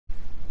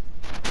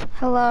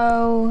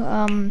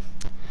Hello,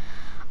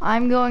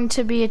 I'm going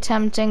to be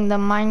attempting the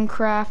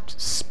Minecraft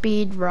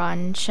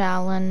speedrun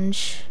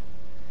challenge.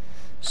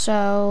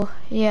 So,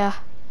 yeah.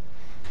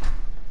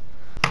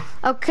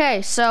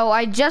 Okay, so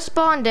I just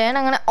spawned in.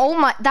 oh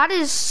my, that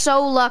is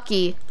so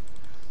lucky.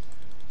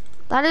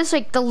 That is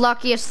like the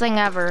luckiest thing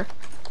ever.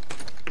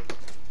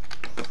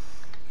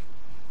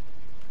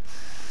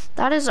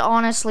 That is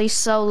honestly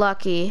so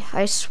lucky,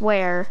 I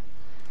swear.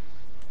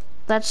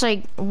 That's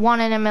like 1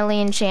 in a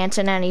million chance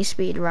in any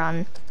speed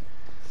run.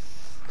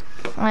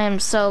 I am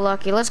so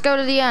lucky. Let's go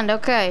to the end,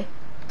 okay.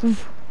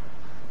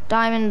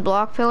 Diamond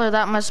block pillar,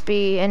 that must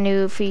be a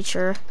new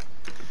feature.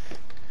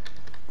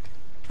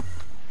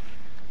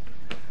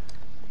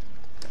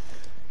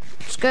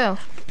 Let's go.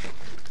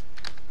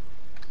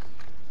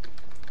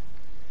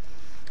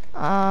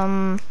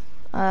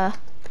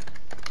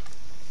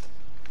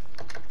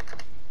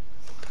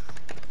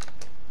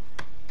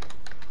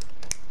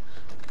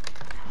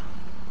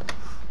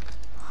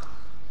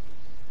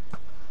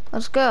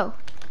 Let's go.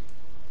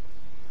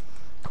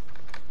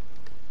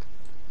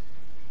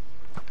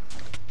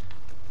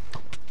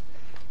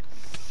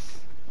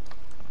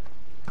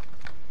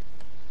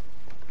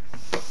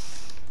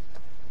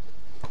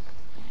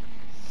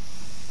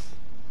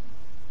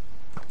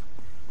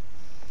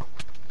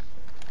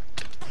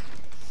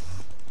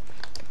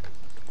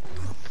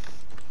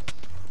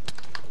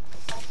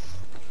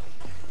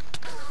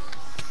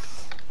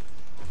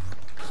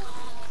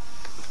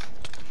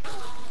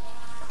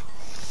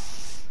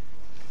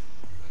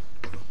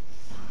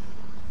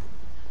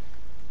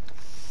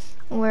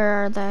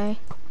 Where are they?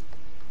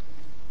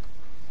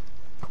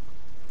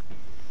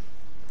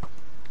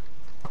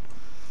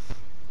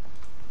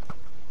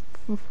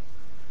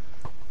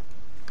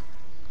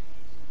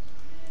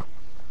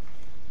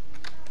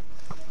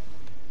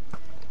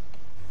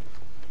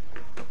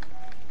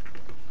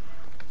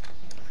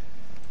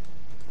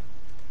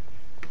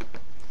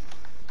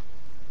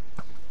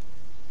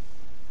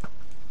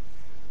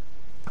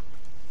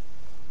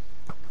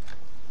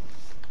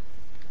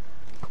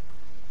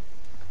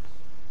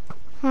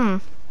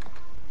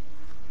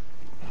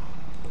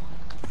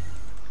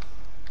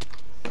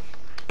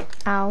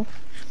 Ow.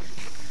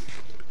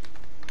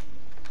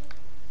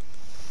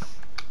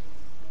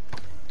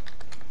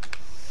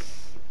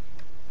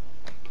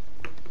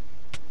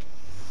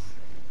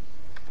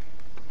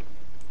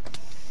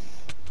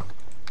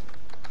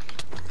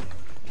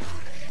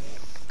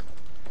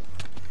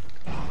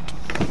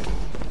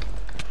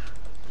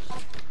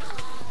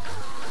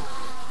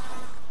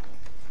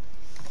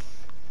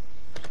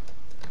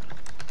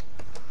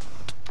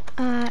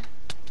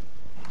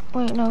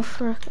 Wait, no,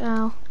 frick,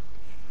 ow.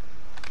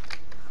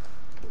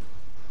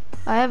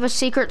 I have a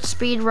secret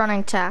speed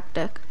running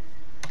tactic.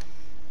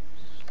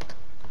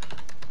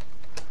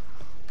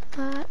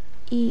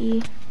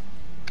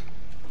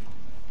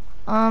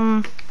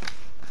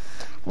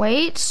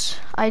 Wait,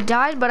 I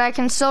died, but I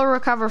can still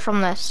recover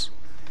from this.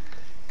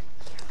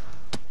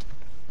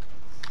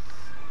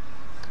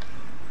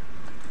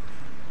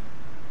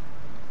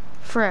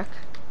 Frick.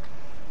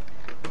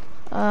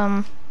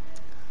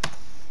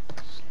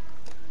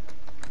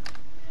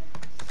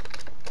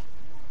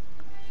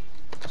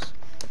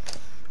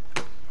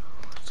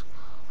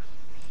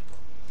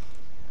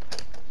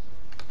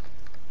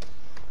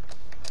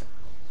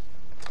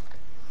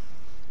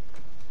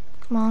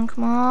 Come on,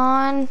 come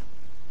on.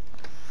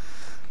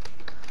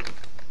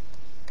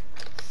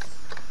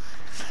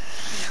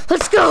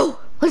 Let's go!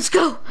 Let's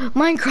go!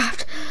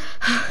 Minecraft!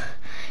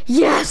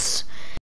 Yes!